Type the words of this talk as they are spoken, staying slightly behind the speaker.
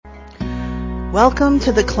Welcome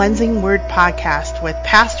to the Cleansing Word Podcast with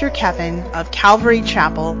Pastor Kevin of Calvary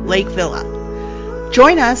Chapel, Lake Villa.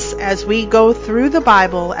 Join us as we go through the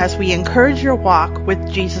Bible as we encourage your walk with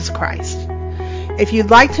Jesus Christ. If you'd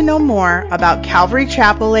like to know more about Calvary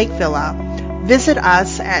Chapel, Lake Villa, visit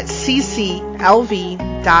us at cclv.org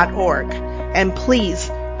and please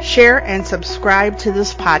share and subscribe to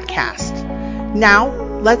this podcast. Now,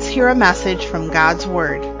 let's hear a message from God's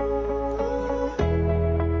Word.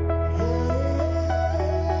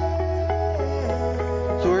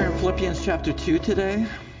 So we're in Philippians chapter 2 today.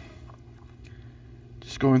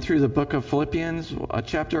 Just going through the book of Philippians, a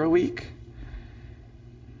chapter a week.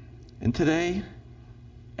 And today,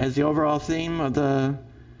 as the overall theme of the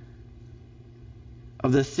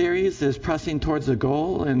series is pressing towards the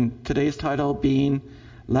goal, and today's title being,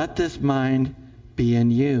 Let This Mind Be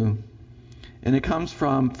in You. And it comes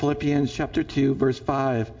from Philippians chapter 2, verse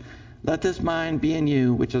 5. Let this mind be in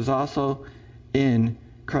you, which is also in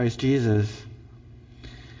Christ Jesus.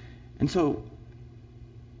 And so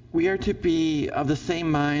we are to be of the same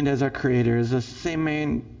mind as our Creator, the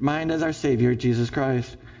same mind as our Savior, Jesus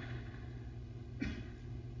Christ.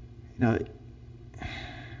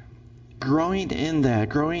 Growing in that,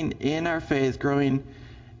 growing in our faith, growing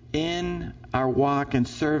in our walk and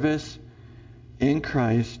service in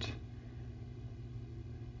Christ,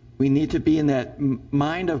 we need to be in that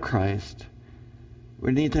mind of Christ.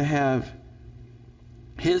 We need to have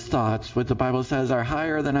His thoughts, what the Bible says, are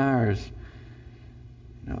higher than ours.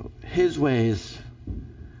 His ways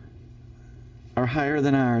are higher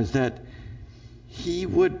than ours. That He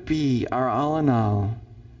would be our all in all,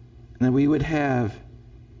 and that we would have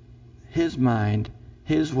His mind,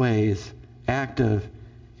 His ways active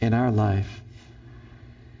in our life.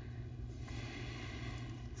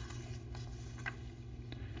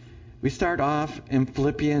 We start off in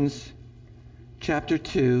Philippians chapter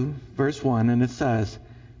 2, verse 1, and it says,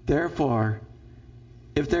 Therefore,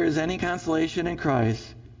 if there is any consolation in Christ,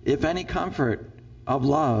 if any comfort of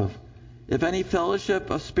love, if any fellowship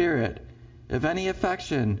of spirit, if any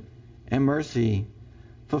affection and mercy,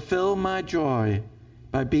 fulfill my joy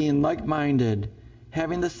by being like-minded,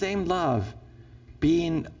 having the same love,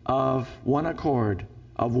 being of one accord,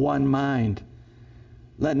 of one mind.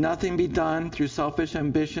 Let nothing be done through selfish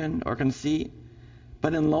ambition or conceit,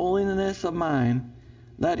 but in lowliness of mind,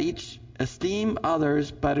 let each esteem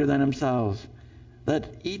others better than themselves.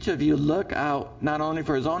 Let each of you look out not only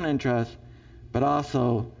for his own interests, but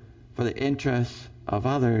also for the interests of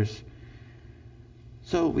others.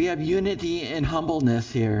 So we have unity and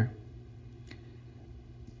humbleness here.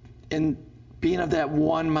 And being of that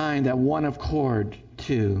one mind, that one accord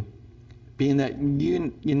too. Being that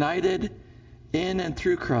united in and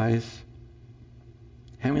through Christ.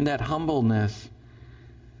 Having that humbleness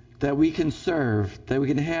that we can serve, that we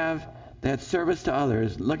can have that service to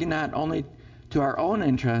others, looking not only to our own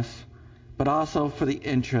interests, but also for the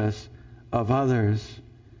interests of others.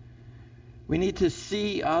 We need to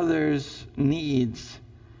see others' needs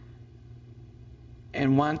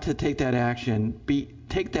and want to take that action,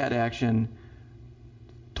 take that action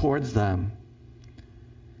towards them.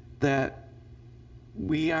 That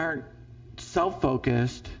we aren't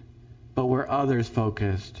self-focused, but we're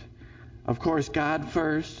others-focused. Of course, God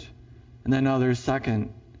first, and then others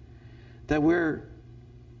second. That we're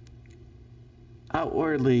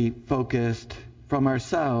outwardly focused from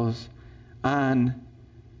ourselves on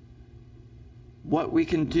what we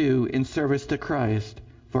can do in service to Christ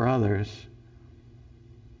for others.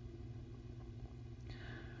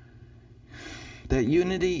 That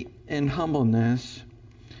unity and humbleness,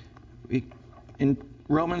 in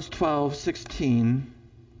Romans 12:16,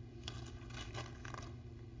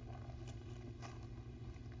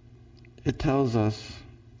 it tells us,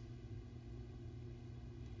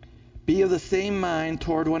 Be of the same mind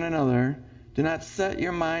toward one another. Do not set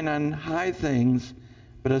your mind on high things,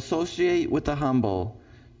 but associate with the humble.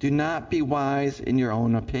 Do not be wise in your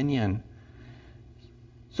own opinion.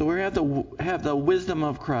 So we have the wisdom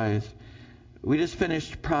of Christ. We just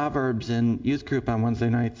finished Proverbs in youth group on Wednesday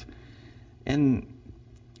nights, and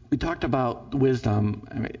we talked about wisdom.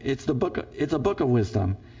 I mean, it's a book of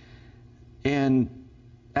wisdom, and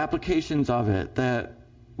applications of it, that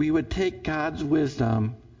we would take God's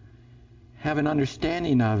wisdom, have an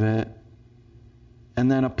understanding of it, and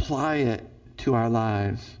then apply it to our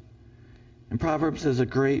lives. And Proverbs is a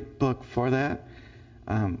great book for that.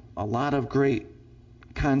 A lot of great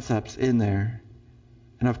concepts in there.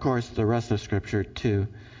 And of course, the rest of Scripture too.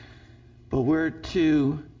 But we're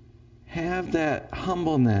to have that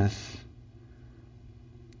humbleness,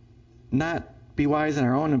 not be wise in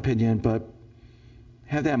our own opinion, but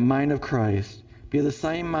have that mind of Christ. Be of the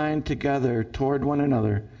same mind together toward one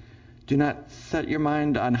another. Do not set your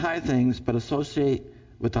mind on high things, but associate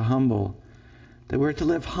with the humble. That we're to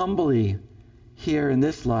live humbly here in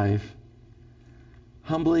this life,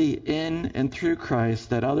 humbly in and through Christ,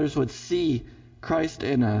 that others would see Christ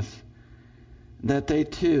in us, that they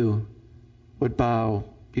too would bow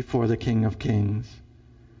before the King of Kings.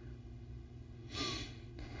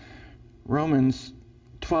 Romans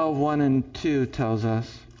 12:1 and 2 tells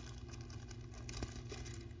us,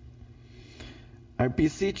 I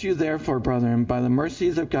beseech you therefore, brethren, by the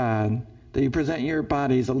mercies of God, that you present your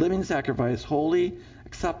bodies a living sacrifice, holy,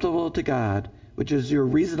 acceptable to God, which is your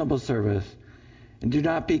reasonable service. And do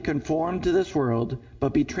not be conformed to this world,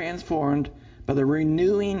 but be transformed by the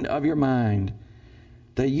renewing of your mind,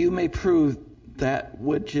 that you may prove that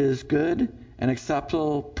which is good and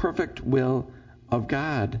acceptable, perfect will of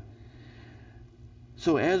God.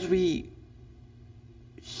 So as we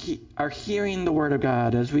are hearing the Word of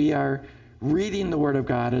God, as we are reading the Word of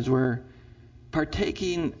God, as we're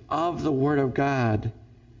partaking of the Word of God,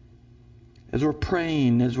 as we're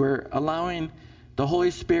praying, as we're allowing the Holy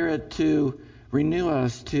Spirit to renew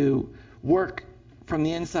us, to work from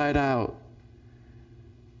the inside out,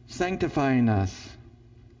 sanctifying us,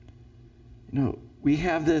 we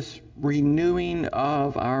have this renewing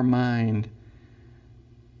of our mind.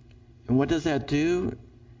 And what does that do?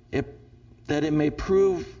 That it may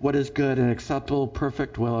prove what is good and acceptable,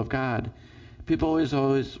 perfect will of God. People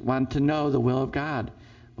always want to know the will of God.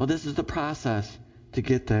 Well, this is the process to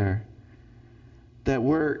get there. That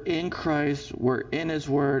we're in Christ, we're in His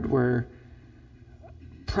Word, we're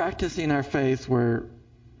practicing our faith, we're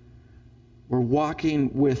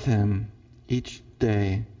walking with Him each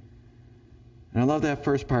day. And I love that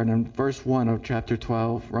first part in verse 1 of chapter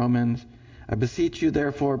 12, Romans. I beseech you,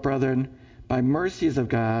 therefore, brethren, by mercies of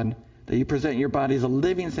God, that you present your bodies a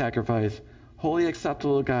living sacrifice, wholly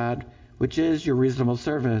acceptable to God, which is your reasonable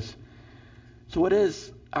service. So what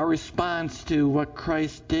is our response to what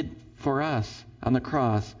Christ did for us on the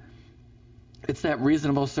cross? It's that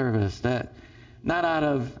reasonable service, that not out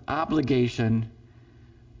of obligation,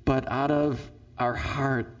 but out of our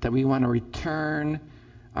heart, that we want to return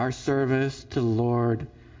our service to the Lord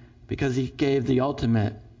because He gave the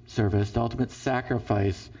ultimate service, the ultimate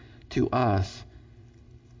sacrifice to us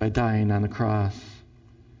by dying on the cross.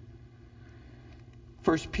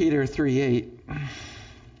 1 Peter 3:8.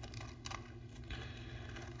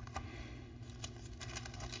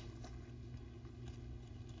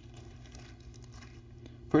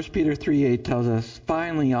 1 Peter 3:8 tells us,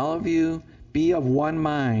 finally, all of you be of one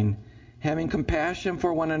mind, having compassion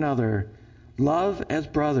for one another, love as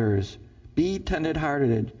brothers, be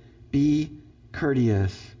tender-hearted, be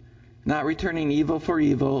courteous, not returning evil for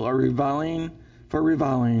evil or reviling for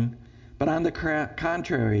reviling, but on the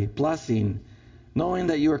contrary, blessing, knowing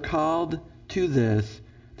that you are called to this,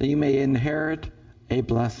 that you may inherit a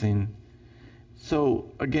blessing.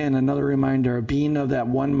 So, again, another reminder of being of that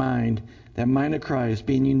one mind, that mind of Christ,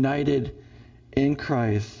 being united in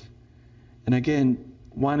Christ. And again,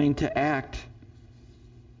 wanting to act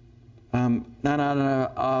not out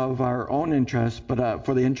of our own interest, but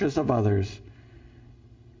for the interest of others.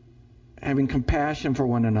 Having compassion for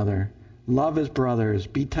one another. Love as brothers.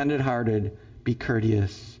 Be tender-hearted. Be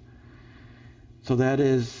courteous. So that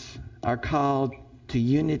is our call to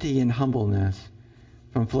unity and humbleness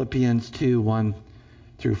from Philippians 2:1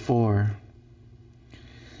 through 4.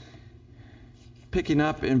 Picking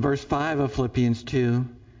up in verse 5 of Philippians 2,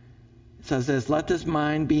 it says this, let this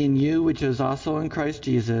mind be in you which is also in Christ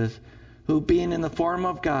Jesus, who being in the form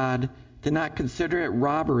of God did not consider it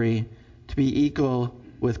robbery to be equal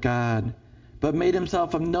with God, but made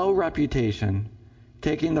himself of no reputation,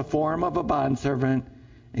 taking the form of a bondservant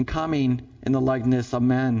and coming in the likeness of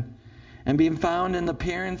men. And being found in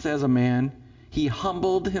appearance as a man, he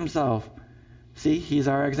humbled himself. See, he's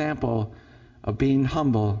our example of being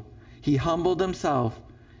humble. He humbled himself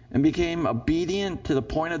and became obedient to the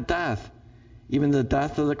point of death, even the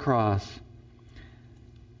death of the cross.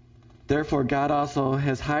 Therefore, God also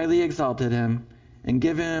has highly exalted him and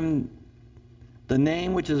given him the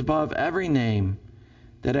name which is above every name,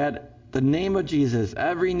 that at the name of Jesus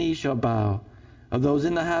every knee shall bow, of those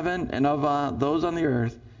in the heaven and of those on the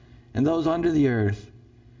earth and those under the earth,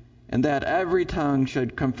 and that every tongue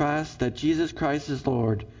should confess that Jesus Christ is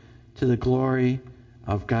Lord, to the glory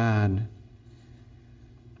of God.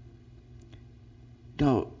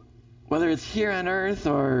 No, whether it's here on earth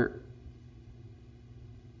or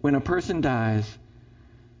when a person dies,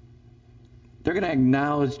 they're going to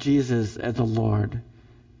acknowledge Jesus as the Lord.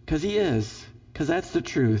 Because He is. Because that's the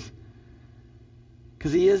truth.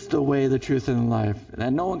 Because he is the way, the truth, and the life.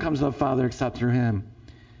 That no one comes to the Father except through him.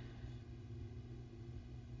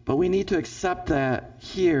 But we need to accept that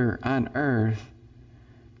here on earth,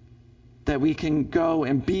 that we can go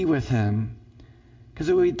and be with him. Because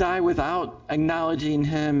if we die without acknowledging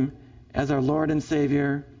him as our Lord and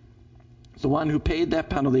Savior, the one who paid that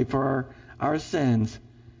penalty for our sins,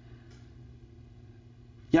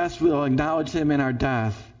 yes, we'll acknowledge him in our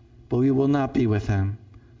death, but we will not be with him.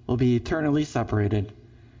 We'll be eternally separated.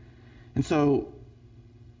 And so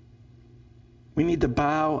we need to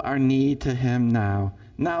bow our knee to him now,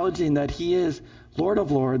 acknowledging that he is Lord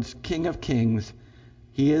of Lords, King of Kings.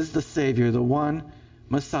 He is the Savior, the one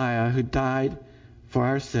Messiah who died for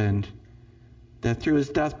our sin, that through his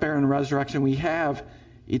death, burial, and resurrection we have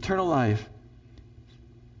eternal life,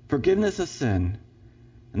 forgiveness of sin,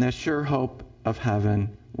 and that sure hope of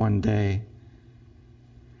heaven one day.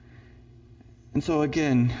 And so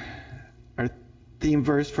again, our theme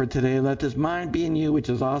verse for today, let this mind be in you, which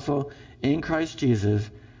is also in Christ Jesus.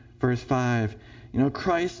 Verse 5.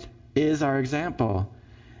 Christ is our example.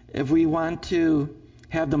 If we want to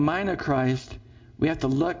have the mind of Christ, we have to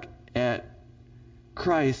look at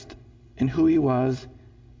Christ and who he was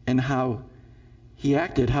and how he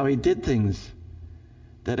acted, how he did things.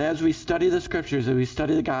 That as we study the scriptures, as we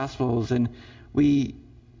study the Gospels, and we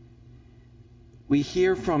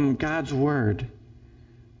hear from God's word,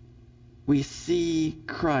 we see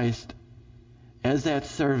Christ as that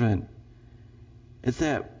servant, as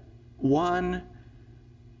that one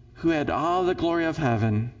who had all the glory of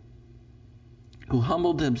heaven, who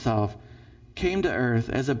humbled himself, came to earth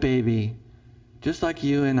as a baby, just like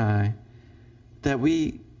you and I, that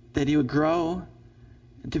he would grow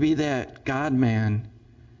to be that God-man,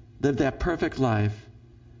 live that perfect life,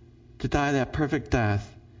 to die that perfect death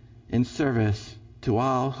in service to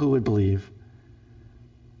all who would believe.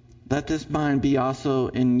 Let this mind be also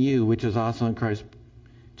in you, which is also in Christ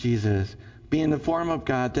Jesus. Being in the form of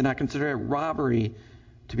God, did not consider it robbery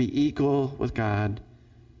to be equal with God,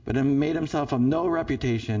 but made himself of no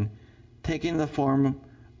reputation, taking the form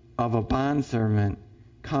of a bondservant,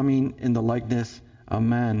 coming in the likeness of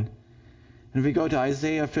men. And if we go to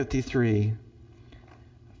Isaiah 53,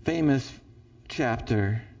 famous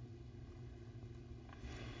chapter,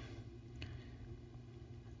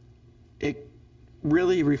 it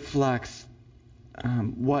really reflects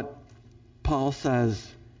what Paul says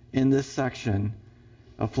in this section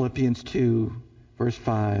of Philippians 2, verse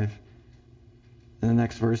 5, and the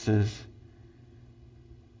next verses.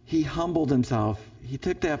 He humbled himself. He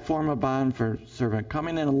took that form of bondservant,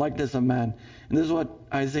 coming in the likeness of men. And this is what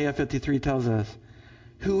Isaiah 53 tells us.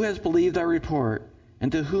 Who has believed our report?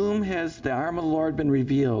 And to whom has the arm of the Lord been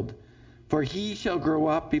revealed? For he shall grow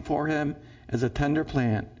up before him as a tender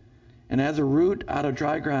plant, and as a root out of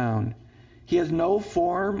dry ground. He has no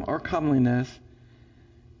form or comeliness,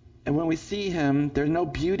 and when we see him, there's no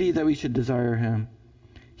beauty that we should desire him.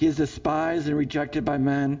 He is despised and rejected by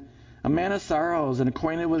men, a man of sorrows and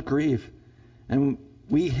acquainted with grief. And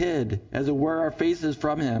we hid, as it were, our faces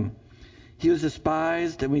from him. He was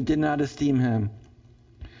despised, and we did not esteem him.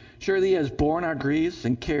 Surely he has borne our griefs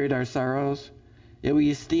and carried our sorrows. Yet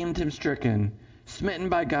we esteemed him stricken, smitten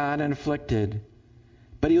by God, and afflicted.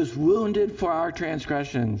 But he was wounded for our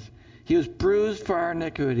transgressions. He was bruised for our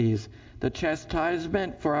iniquities. The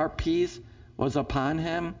chastisement for our peace was upon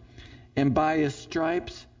him, and by his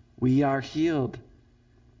stripes we are healed.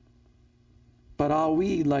 But all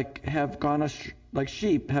we like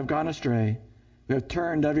sheep have gone astray. We have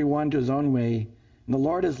turned every one to his own way, and the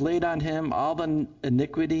Lord has laid on him all the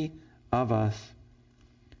iniquity of us.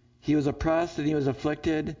 He was oppressed and he was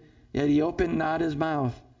afflicted, yet he opened not his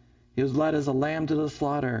mouth. He was led as a lamb to the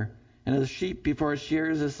slaughter, and as a sheep before its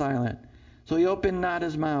shearers is silent. So he opened not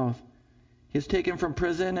his mouth. He is taken from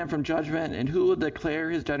prison and from judgment, and who will declare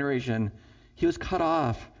his generation? He was cut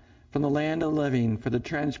off from the land of the living. For the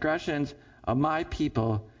transgressions of my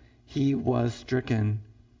people he was stricken.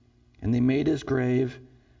 And they made his grave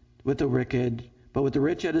with the wicked, but with the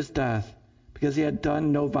rich at his death, because he had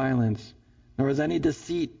done no violence, nor was any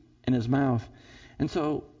deceit in his mouth. And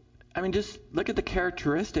so, just look at the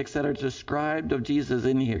characteristics that are described of Jesus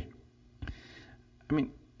in here.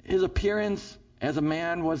 His appearance as a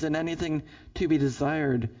man wasn't anything to be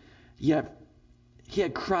desired, yet he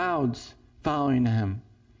had crowds following him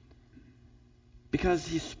because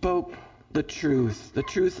he spoke the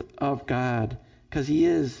truth of God, because he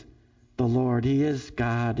is the Lord, he is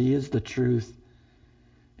God, he is the truth.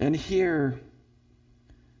 And here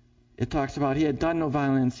it talks about he had done no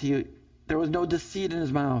violence, there was no deceit in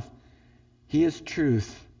his mouth. He is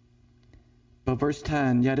truth. But verse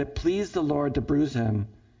 10, yet it pleased the Lord to bruise him.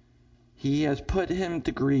 He has put him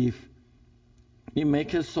to grief. You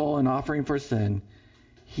make his soul an offering for sin.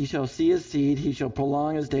 He shall see his seed, he shall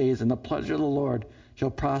prolong his days, and the pleasure of the Lord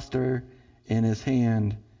shall prosper in his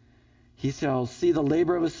hand. He shall see the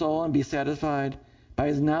labor of his soul and be satisfied. By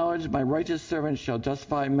his knowledge, my righteous servant shall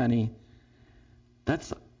justify many.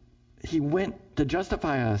 He went to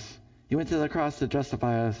justify us. He went to the cross to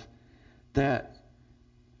justify us. That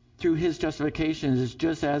through his justification is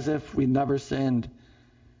just as if we never sinned.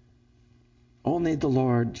 Only the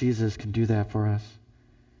Lord Jesus can do that for us.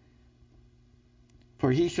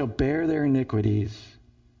 For he shall bear their iniquities.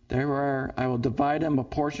 Therefore I will divide him a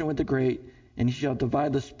portion with the great, and he shall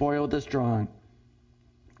divide the spoil with the strong.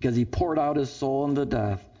 Because he poured out his soul unto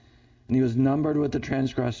death, and he was numbered with the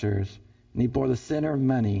transgressors, and he bore the sin of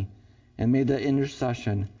many, and made the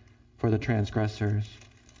intercession for the transgressors.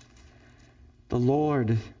 The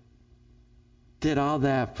Lord did all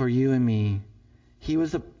that for you and me. He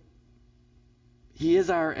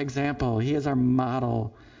is our example. He is our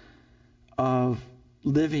model of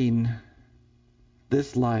living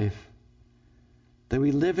this life. That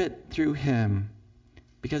we live it through him.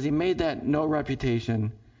 Because he made that no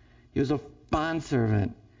reputation. He was a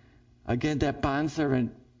bondservant. Again, that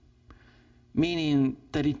bondservant, meaning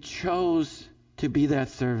that he chose to be that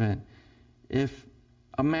servant. If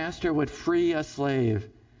a master would free a slave,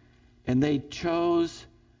 and they chose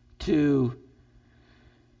to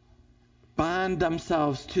bond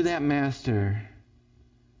themselves to that master,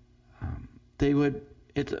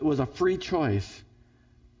 it was a free choice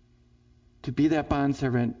to be that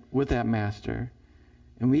bondservant with that master.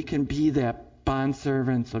 And we can be that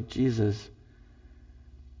bondservants of Jesus,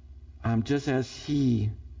 just as he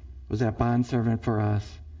was that bondservant for us.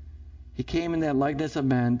 He came in that likeness of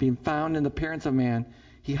man, being found in the appearance of man.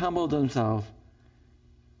 He humbled himself.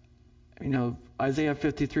 Isaiah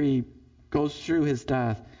 53 goes through his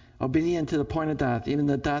death, obedient to the point of death, even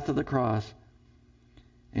the death of the cross.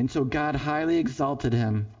 And so God highly exalted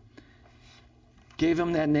him, gave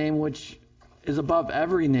him that name which is above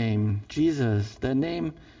every name, Jesus. That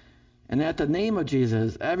name, and at the name of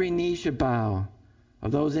Jesus, every knee should bow,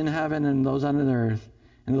 of those in heaven and those under the earth,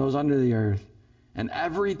 and those under the earth. And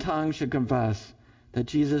every tongue should confess that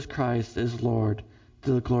Jesus Christ is Lord,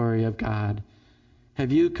 to the glory of God.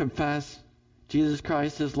 Have you confessed Jesus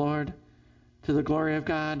Christ is Lord, to the glory of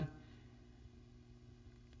God?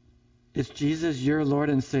 Is Jesus your Lord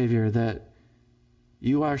and Savior, that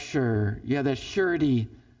you are sure, you have that surety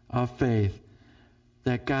of faith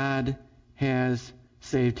that God has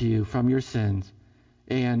saved you from your sins,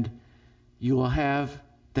 and you will have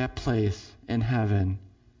that place in heaven,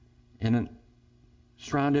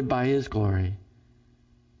 surrounded by his glory,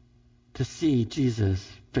 to see Jesus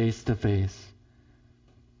face to face.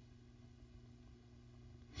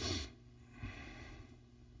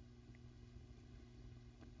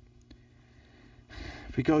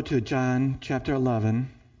 If we go to John chapter 11,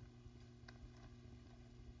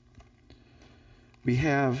 we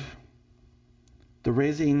have the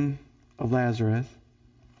raising of Lazarus.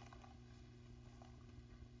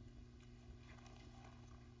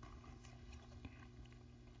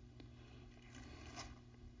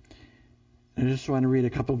 I just want to read a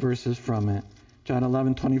couple verses from it. John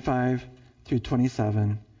 11:25 through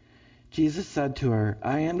 27. Jesus said to her,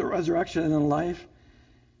 I am the resurrection and the life.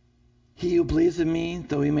 He who believes in me,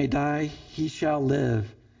 though he may die, he shall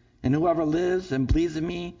live. And whoever lives and believes in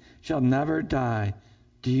me shall never die.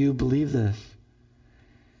 Do you believe this?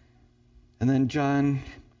 And then John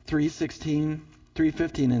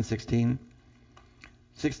 3:15 and 16.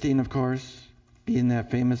 16, of course, being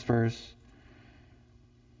that famous verse.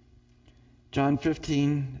 John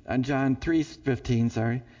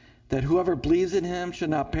 3:15, that whoever believes in him shall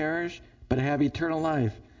not perish, but have eternal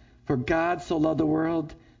life. For God so loved the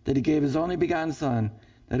world that he gave his only begotten Son,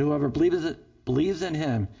 that whoever believes in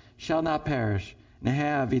him shall not perish, and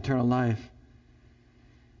have eternal life.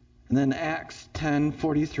 And then Acts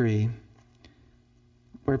 10:43,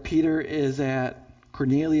 where Peter is at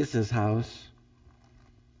Cornelius' house.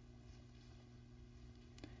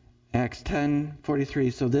 Acts 10:43.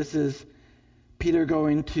 So this is Peter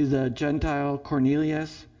going to the Gentile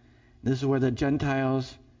Cornelius. This is where the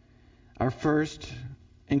Gentiles are first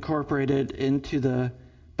incorporated into the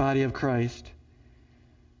body of Christ.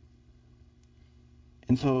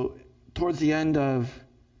 And so towards the end of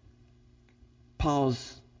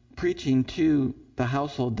Paul's preaching to the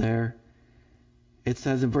household there, it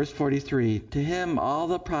says in verse 43, to him all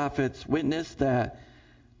the prophets witness that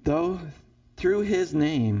though through his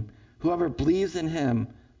name whoever believes in him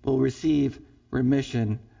will receive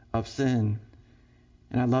remission of sin.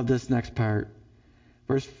 And I love this next part.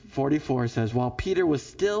 Verse 44 says, while Peter was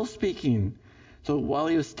still speaking, so while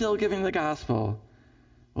he was still giving the gospel,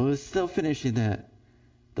 while he was still finishing it,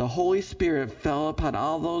 the Holy Spirit fell upon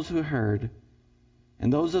all those who heard,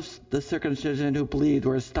 and those of the circumcision who believed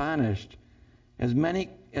were astonished, as many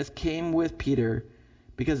as came with Peter,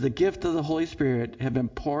 because the gift of the Holy Spirit had been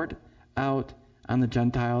poured out on the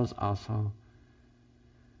Gentiles also.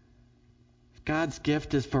 God's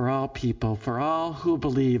gift is for all people, for all who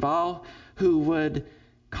believe, all who would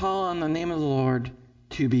call on the name of the Lord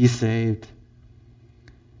to be saved.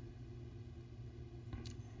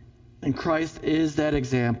 And Christ is that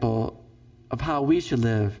example of how we should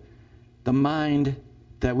live, the mind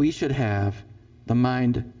that we should have, the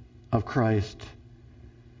mind of Christ.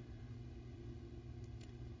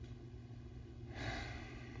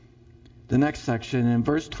 The next section in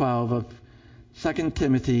verse 12 of 2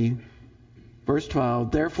 Timothy, verse 12,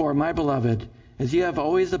 therefore, my beloved, as you have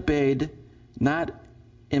always obeyed, not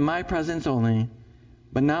in my presence only,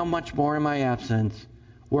 but now much more in my absence,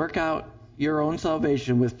 work out your own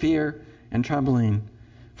salvation with fear and trembling.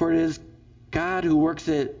 For it is God who works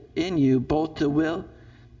it in you both to will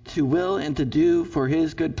and to do for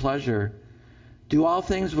his good pleasure. Do all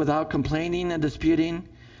things without complaining and disputing,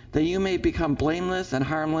 that you may become blameless and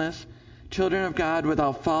harmless, children of God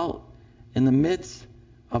without fault, in the midst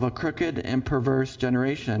of a crooked and perverse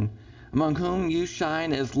generation, among whom you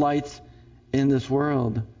shine as lights in this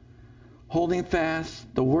world, holding fast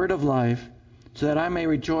the word of life, so that I may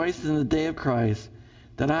rejoice in the day of Christ,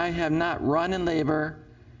 that I have not run in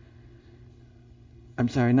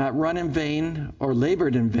vain or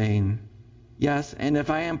labored in vain. Yes, and if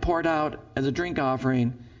I am poured out as a drink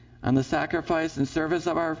offering on the sacrifice and service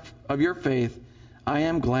of your faith, I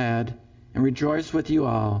am glad and rejoice with you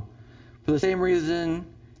all. For the same reason,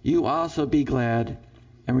 you also be glad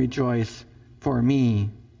and rejoice for me.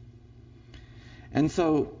 And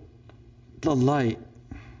so, the light.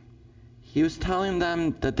 He was telling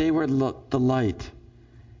them that they were the light,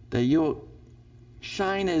 that you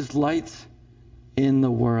shine as lights in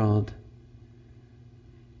the world.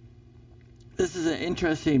 This is an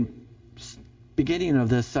interesting beginning of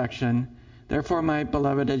this section. Therefore, my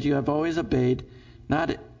beloved, as you have always obeyed,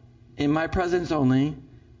 not in my presence only,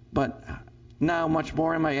 but now much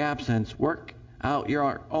more in my absence, work out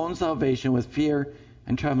your own salvation with fear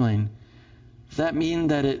and trembling. Does that mean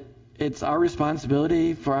that it's our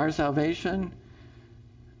responsibility for our salvation?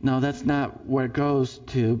 No, that's not what it goes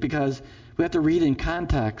to, because we have to read in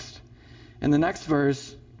context. And the next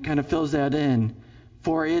verse kind of fills that in.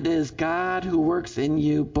 For it is God who works in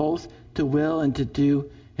you both to will and to do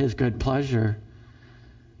his good pleasure.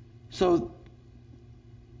 So,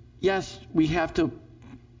 yes, we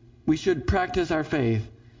should practice our faith.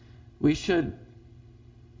 We should,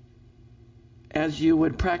 as you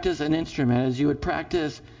would practice an instrument, as you would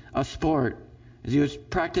practice a sport, as you would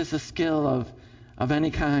practice a skill of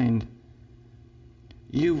any kind,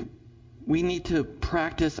 we need to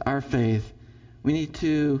practice our faith. We need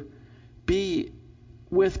to be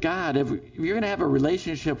with God. If you're going to have a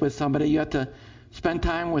relationship with somebody, you have to spend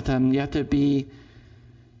time with them. You have to be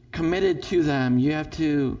committed to them. You have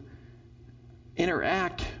to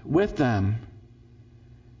interact with them.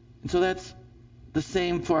 And so that's the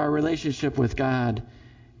same for our relationship with God.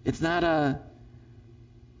 It's not a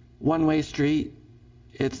one-way street.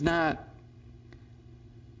 It's not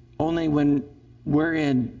only when we're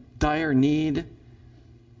in dire need,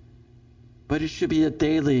 but it should be a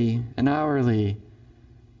daily, an hourly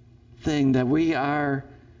thing that we are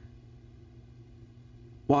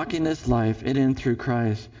walking this life in and through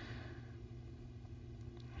Christ.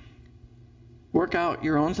 Work out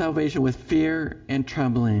your own salvation with fear and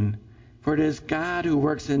trembling, for it is God who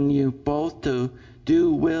works in you both to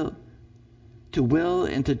will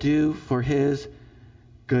and to do for his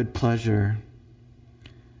good pleasure.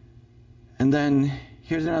 And then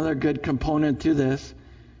here's another good component to this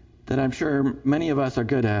that I'm sure many of us are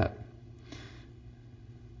good at.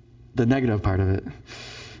 The negative part of it.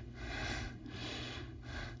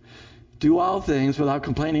 Do all things without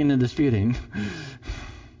complaining and disputing.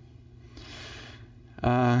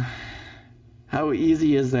 How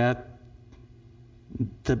easy is that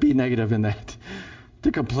to be negative in that?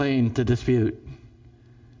 To complain, to dispute.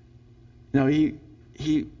 He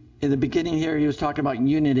in the beginning here, he was talking about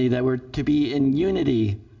unity, that we're to be in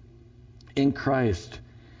unity in Christ.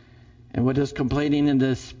 And what does complaining and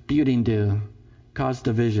disputing do? Cause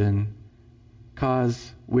division,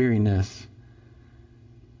 cause weariness.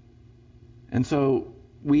 And so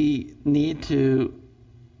we need to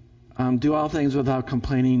do all things without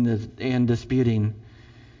complaining and disputing.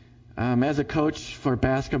 As a coach for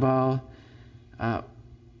basketball,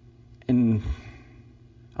 and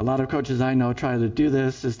a lot of coaches I know try to do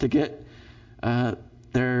this, is to get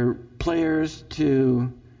their players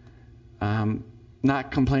to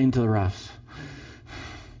not complain to the refs.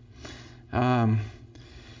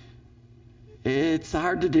 It's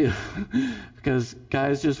hard to do because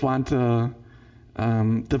guys just want to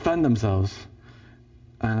defend themselves.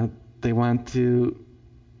 They want to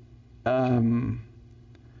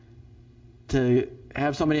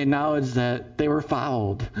have somebody acknowledge that they were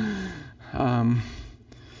fouled.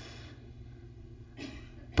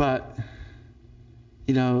 But,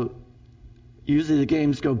 usually the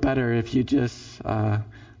games go better if you just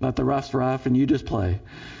let the refs ref and you just play.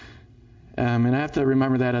 And I have to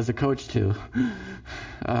remember that as a coach too,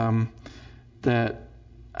 that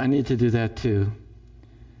I need to do that too.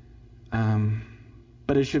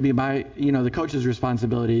 But it should be the coach's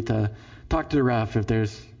responsibility to talk to the ref if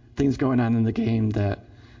there's things going on in the game that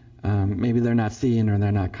maybe they're not seeing or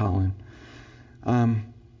they're not calling.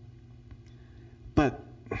 But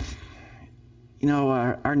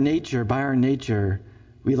our nature, by our nature,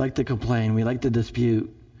 we like to complain, we like to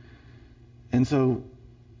dispute. And so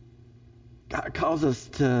God calls us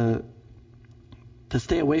to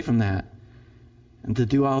stay away from that and to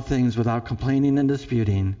do all things without complaining and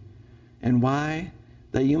disputing. And why?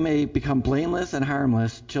 That you may become blameless and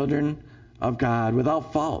harmless children of God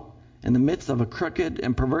without fault in the midst of a crooked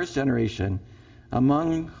and perverse generation,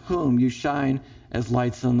 among whom you shine as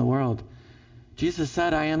lights in the world. Jesus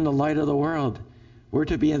said, I am the light of the world. We're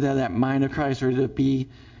to be in that mind of Christ. We're to be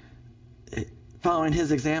following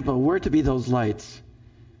his example. We're to be those lights.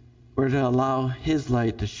 We're to allow his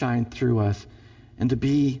light to shine through us and to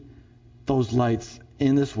be those lights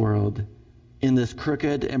in this world, in this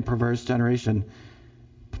crooked and perverse generation.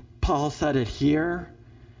 Paul said it here,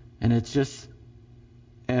 and it's just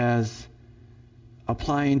as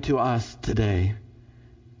applying to us today.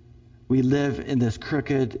 We live in this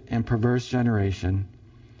crooked and perverse generation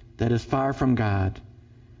that is far from God.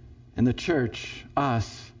 And the church,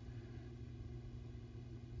 us,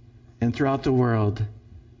 and throughout the world,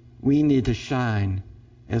 we need to shine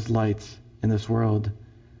as lights in this world,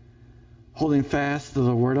 holding fast to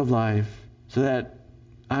the word of life, so that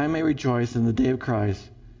I may rejoice in the day of Christ,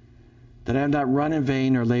 that I have not run in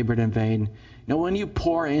vain or labored in vain. When you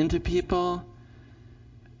pour into people,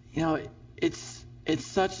 it's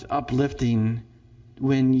such uplifting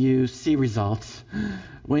when you see results,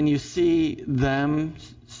 when you see them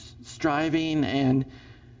striving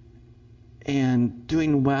and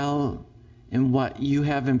doing well in what you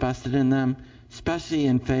have invested in them, especially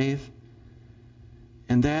in faith.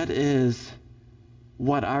 And that is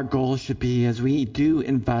what our goal should be as we do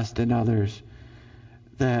invest in others,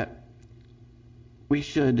 that we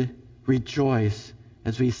should rejoice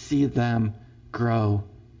as we see them grow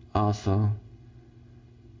also.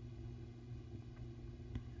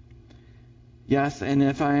 Yes, and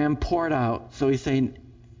if I am poured out, so he's saying,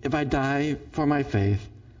 if I die for my faith,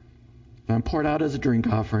 if I'm poured out as a drink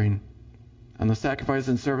offering on the sacrifice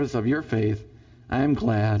and service of your faith, I am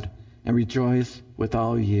glad and rejoice with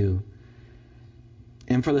all you.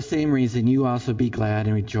 And for the same reason, you also be glad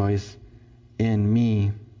and rejoice in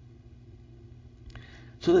me.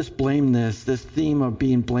 So this blameless, this theme of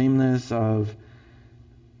being blameless, of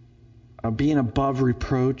being above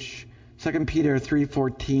reproach, 2 Peter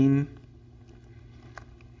 3:14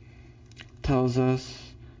 tells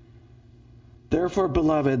us, therefore,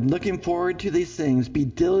 beloved, looking forward to these things, be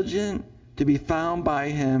diligent to be found by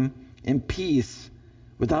him in peace,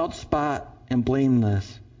 without spot and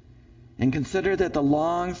blameless. And consider that the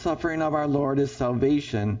long suffering of our Lord is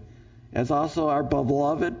salvation, as also our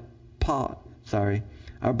beloved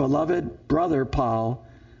brother Paul,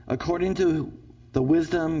 according to the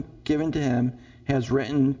wisdom given to him, has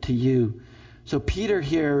written to you. So Peter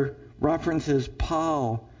here references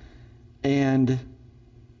Paul and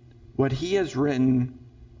what he has written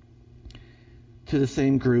to the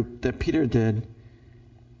same group that Peter did.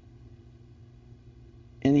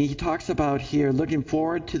 And he talks about here, looking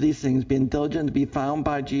forward to these things, being diligent to be found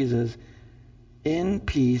by Jesus in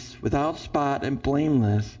peace, without spot and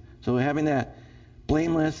blameless. So having that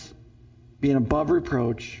blameless, being above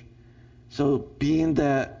reproach. So being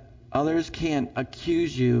that others can't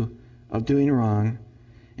accuse you of doing wrong.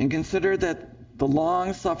 And consider that the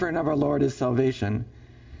long suffering of our Lord is salvation.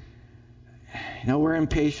 We're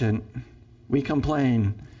impatient. We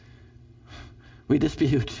complain. We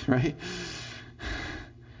dispute, right?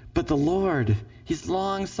 But the Lord, he's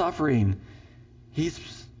long suffering.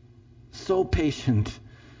 He's so patient,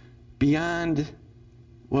 beyond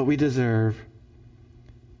what we deserve.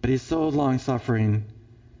 But he's so long suffering.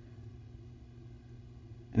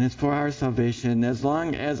 And it's for our salvation. As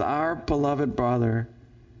long as our beloved brother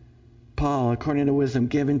Paul, according to wisdom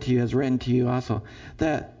given to you, has written to you also.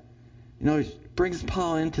 That, brings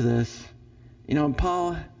Paul into this. And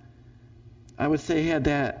Paul, I would say, had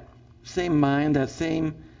that same mind, that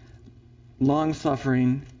same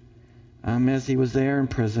long-suffering as he was there in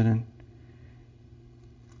prison.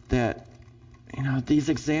 That, these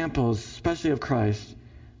examples, especially of Christ,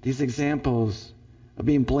 these examples of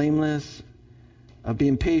being blameless, of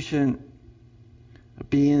being patient, of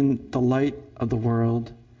being the light of the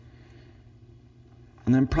world.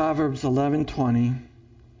 And then Proverbs 11:20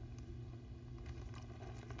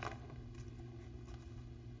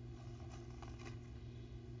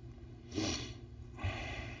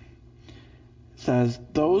 says,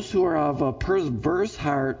 "Those who are of a perverse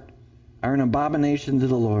heart are an abomination to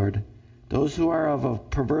the Lord. Those who are of a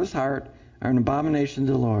perverse heart are an abomination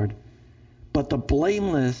to the Lord. But the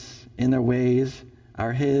blameless in their ways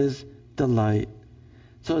are his delight."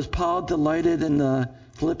 So as Paul delighted in the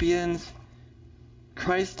Philippians,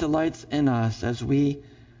 Christ delights in us as we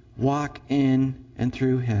walk in and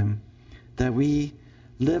through him, that we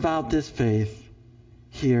live out this faith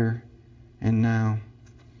here and now.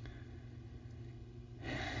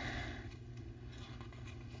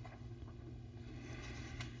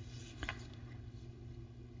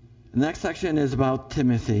 The next section is about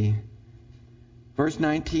Timothy. Verse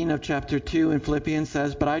 19 of chapter 2 in Philippians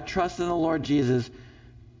says, "But I trust in the Lord Jesus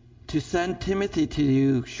to send Timothy to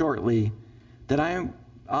you shortly, that I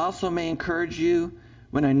also may encourage you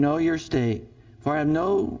when I know your state. For I have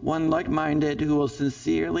no one like-minded who will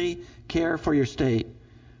sincerely care for your state.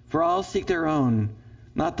 For all seek their own,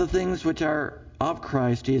 not the things which are of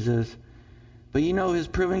Christ Jesus. But you know his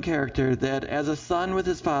proven character, that as a son with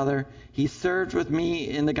his father, he served with me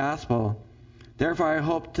in the gospel. Therefore I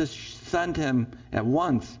hope to send him at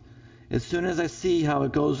once, as soon as I see how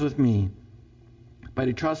it goes with me. But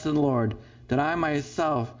I trust in the Lord, that I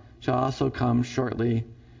myself shall also come shortly."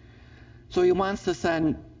 So he wants to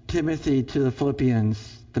send Timothy to the Philippians,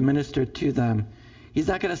 to minister to them. He's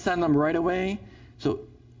not going to send them right away, so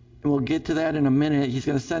we'll get to that in a minute. He's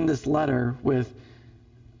going to send this letter with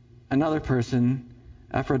another person,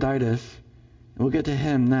 Epaphroditus, and we'll get to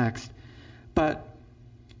him next. But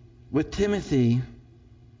with Timothy,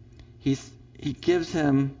 he gives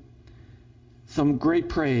him some great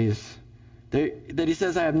praise. That he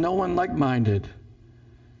says, "I have no one like-minded."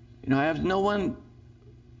 I have no one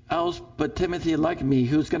else but Timothy like me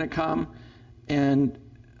who's going to come and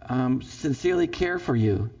sincerely care for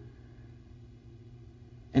you.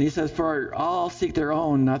 And he says, "For all seek their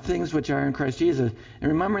own, not things which are in Christ Jesus."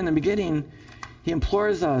 And remember, in the beginning, he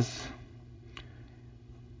implores us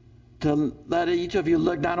to let each of you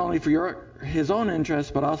look not only for his own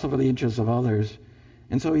interests, but also for the interests of others.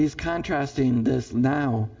 And so he's contrasting this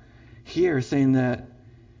now, here, saying that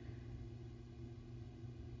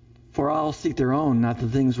for all seek their own, not the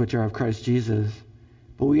things which are of Christ Jesus.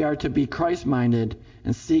 But we are to be Christ-minded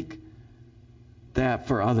and seek that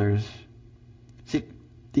for others. Seek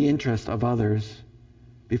the interest of others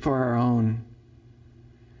before our own.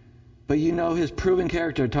 But his proven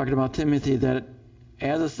character, talking about Timothy, that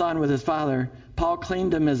as a son with his father, Paul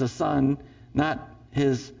claimed him as a son, not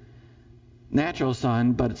his natural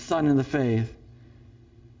son, but son in the faith,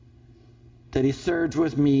 that he served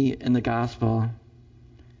with me in the gospel.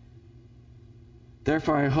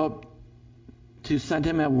 Therefore I hope to send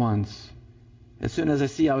him at once, as soon as I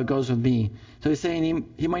see how it goes with me. So he's saying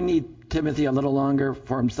he might need Timothy a little longer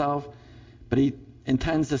for himself, but he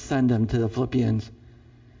intends to send him to the Philippians.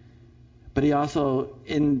 But he also,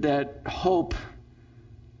 in that hope,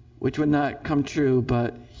 which would not come true,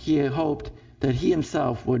 but he hoped that he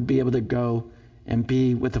himself would be able to go and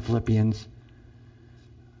be with the Philippians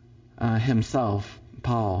himself,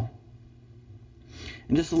 Paul.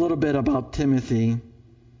 And just a little bit about Timothy.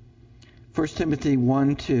 1 Timothy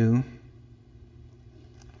 1:2.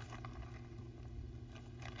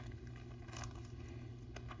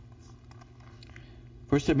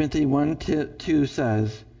 First Timothy 1:2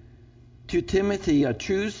 says, "To Timothy, a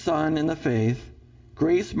true son in the faith,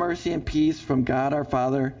 grace, mercy, and peace from God our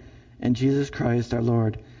Father and Jesus Christ our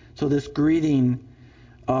Lord." So this greeting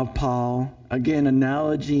of Paul, again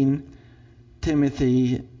acknowledging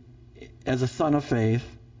Timothy as a son of faith,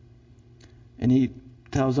 and he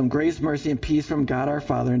tells him, "Grace, mercy, and peace from God our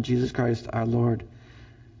Father and Jesus Christ our Lord."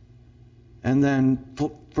 And then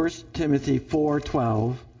 1 Timothy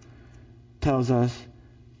 4:12 tells us,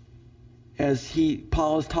 as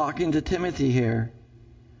Paul is talking to Timothy here,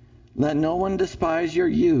 "Let no one despise your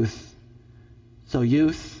youth." So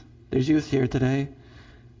youth, there's youth here today.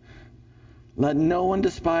 "Let no one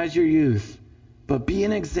despise your youth, but be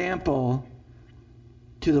an example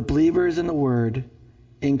to the believers in the word,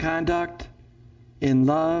 in conduct, in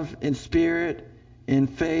love, in spirit, in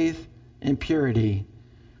faith, in purity.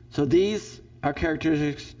 So these are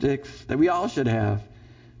characteristics that we all should have.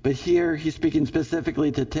 But here he's speaking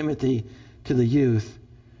specifically to Timothy, to the youth.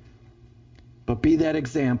 But be that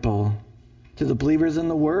example to the believers in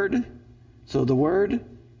the Word. So the Word,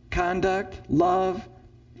 conduct, love,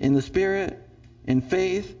 in the Spirit, in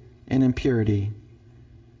faith, and in purity.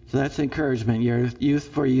 So that's encouragement, your youth,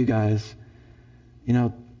 for you guys. You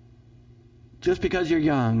know, just because you're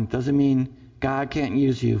young doesn't mean God can't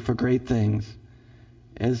use you for great things.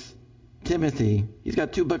 As Timothy, he's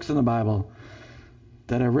got 2 books in the Bible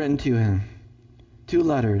that are written to him, 2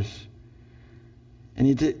 letters. And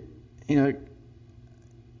he did,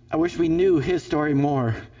 I wish we knew his story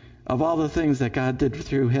more of all the things that God did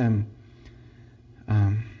through him.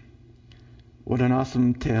 What an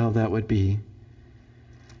awesome tale that would be.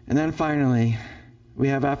 And then finally, we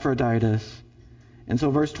have Epaphroditus. And so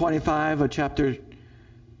verse 25 of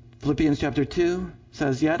Philippians chapter 2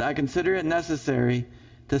 says, "Yet I consider it necessary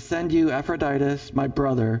to send you Epaphroditus, my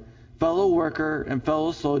brother, fellow worker and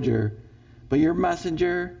fellow soldier, but your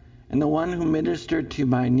messenger and the one who ministered to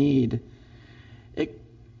my need."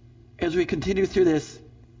 As we continue through this,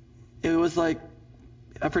 it was like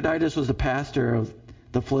Epaphroditus was the pastor of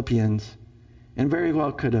the Philippians, and very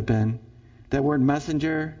well could have been. That word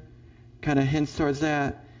messenger kind of hints towards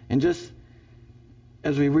that. And just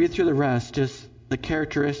as we read through the rest, just the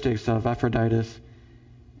characteristics of Epaphroditus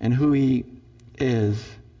and who he is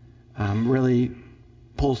really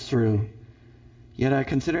pulls through. "Yet I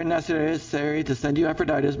consider it necessary to send you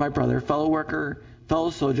Epaphroditus, my brother, fellow worker, fellow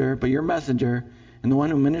soldier, but your messenger, and the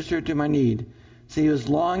one who ministered to my need. See, he was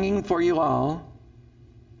longing for you all,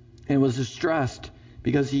 and was distressed,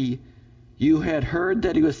 because you had heard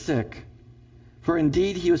that he was sick. For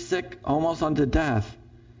indeed he was sick almost unto death.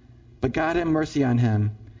 But God had mercy on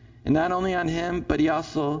him, and not only on him, but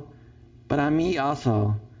on me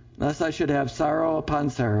also, lest I should have sorrow upon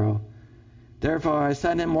sorrow. Therefore I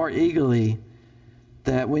send him more eagerly,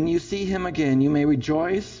 that when you see him again you may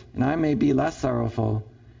rejoice, and I may be less sorrowful.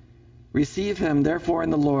 Receive him therefore in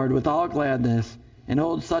the Lord with all gladness, and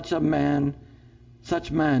hold such men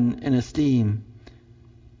in esteem.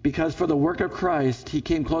 Because for the work of Christ he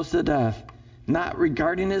came close to death, not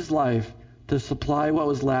regarding his life, to supply what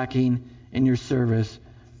was lacking in your service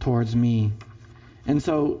towards me." And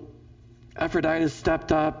so Epaphroditus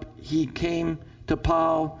stepped up. He came to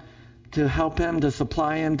Paul to help him, to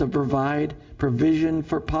supply him, to provide provision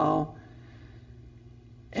for Paul.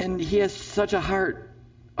 And he has such a heart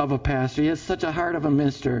of a pastor. He has such a heart of a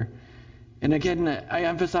minister. And again, I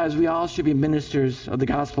emphasize we all should be ministers of the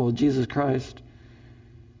gospel of Jesus Christ,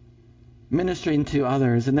 ministering to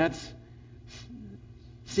others. And that's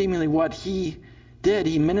seemingly what he did.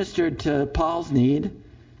 He ministered to Paul's need.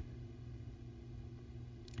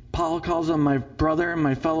 Paul calls him my brother,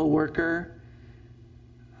 my fellow worker.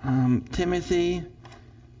 Timothy,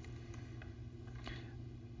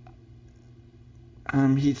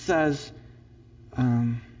 he says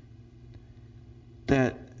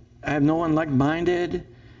that I have no one like-minded.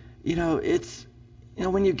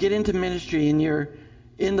 When you get into ministry and you're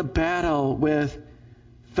in the battle with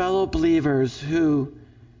fellow believers who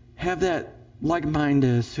have that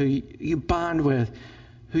like-mindedness, who you bond with,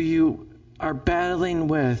 who you are battling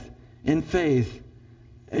with in faith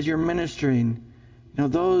as you're ministering,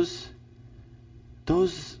 those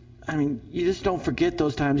you just don't forget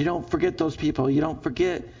those times. You don't forget those people. You don't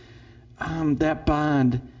forget that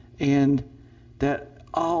bond, and that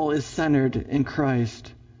all is centered in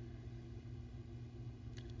Christ.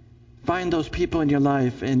 Find those people in your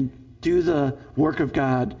life and do the work of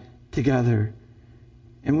God together.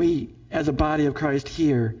 And we, as a body of Christ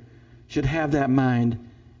here, should have that mind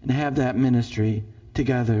and have that ministry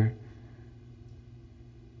together.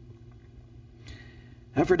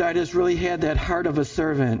 Epaphroditus really had that heart of a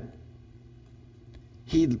servant.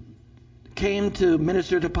 He came to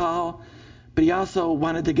minister to Paul, but he also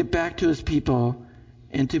wanted to get back to his people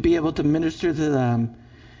and to be able to minister to them.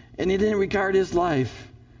 And he didn't regard his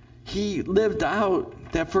life. He lived out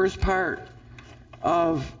that first part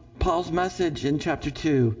of Paul's message in chapter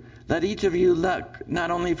 2. Let each of you look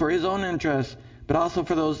not only for his own interests, but also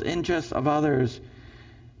for those interests of others.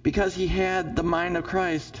 Because he had the mind of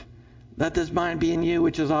Christ, let this mind be in you,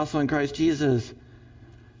 which is also in Christ Jesus.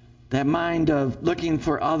 That mind of looking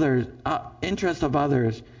for others, interests of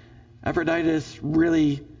others. Epaphroditus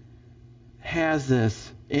really has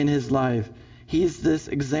this in his life. He's this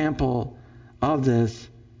example of this,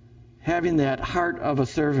 having that heart of a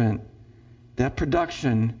servant, that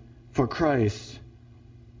production for Christ.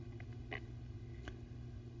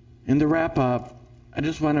 And to wrap up, I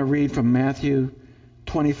just want to read from Matthew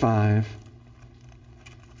 25.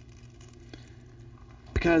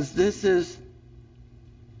 Because this is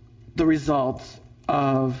the results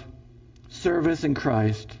of service in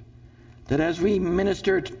Christ. That as we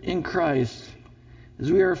minister in Christ,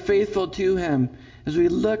 as we are faithful to Him, as we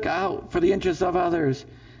look out for the interests of others,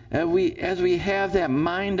 as we have that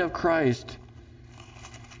mind of Christ,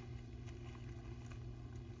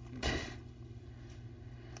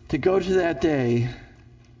 to go to that day,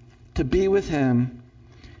 to be with Him,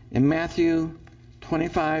 in Matthew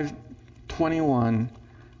 25:21,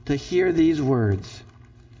 to hear these words.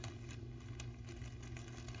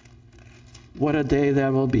 What a day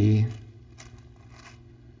that will be.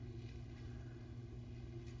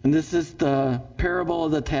 And this is the parable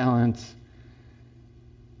of the talents.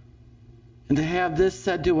 And to have this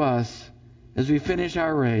said to us as we finish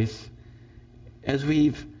our race, as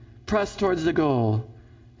we've pressed towards the goal,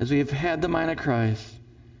 as we've had the mind of Christ.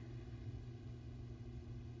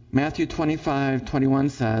 Matthew 25:21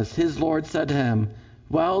 says, His Lord said to him,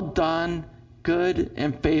 Well done, good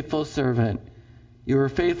and faithful servant. You were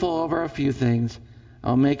faithful over a few things.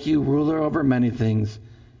 I'll make you ruler over many things.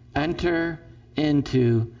 Enter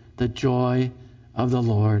into the joy of the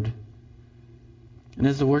Lord. And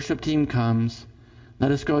as the worship team comes,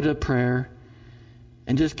 let us go to prayer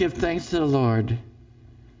and just give thanks to the Lord.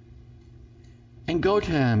 And go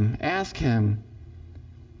to Him, ask Him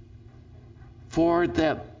for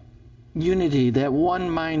that unity, that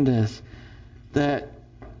one-mindedness, that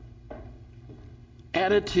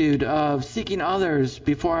attitude of seeking others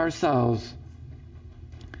before ourselves,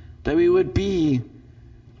 that we would be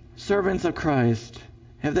servants of Christ,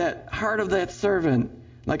 have that heart of that servant,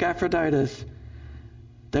 like Epaphroditus,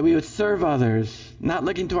 that we would serve others, not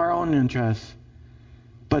looking to our own interests,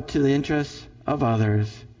 but to the interests of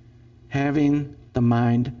others, having the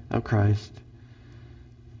mind of Christ.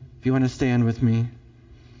 If you want to stand with me.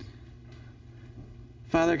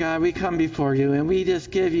 Father God, we come before you and we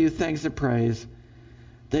just give you thanks and praise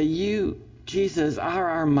that you, Jesus, are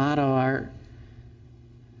our motto.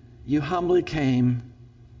 You humbly came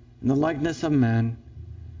in the likeness of men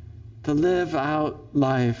to live out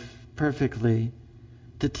life perfectly,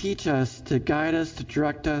 to teach us, to guide us, to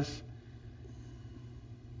direct us.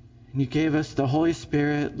 And you gave us the Holy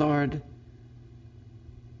Spirit, Lord,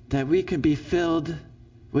 that we could be filled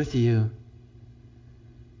with you.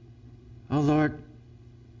 Oh Lord,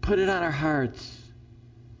 put it on our hearts,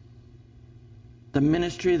 the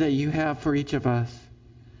ministry that you have for each of us.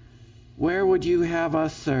 Where would you have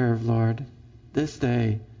us serve, Lord, this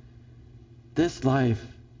day, this life?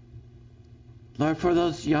 Lord, for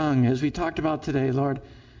those young, as we talked about today, Lord,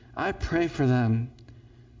 I pray for them.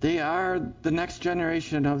 They are the next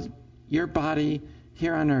generation of your body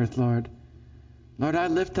here on earth, Lord. Lord, I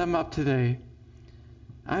lift them up today.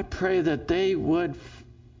 I pray that they would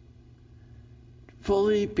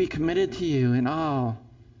fully be committed to you in all,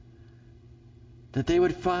 that they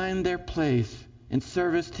would find their place in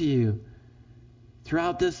service to you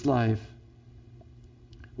throughout this life,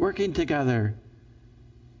 working together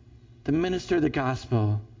to minister the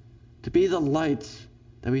gospel, to be the lights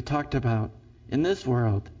that we talked about in this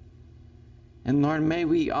world. And Lord, may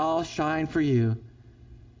we all shine for you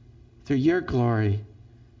through your glory.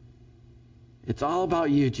 It's all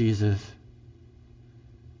about you, Jesus.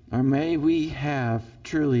 Or may we have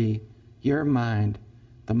truly your mind,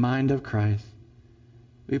 the mind of Christ.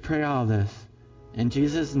 We pray all this in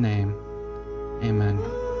Jesus' name. Amen.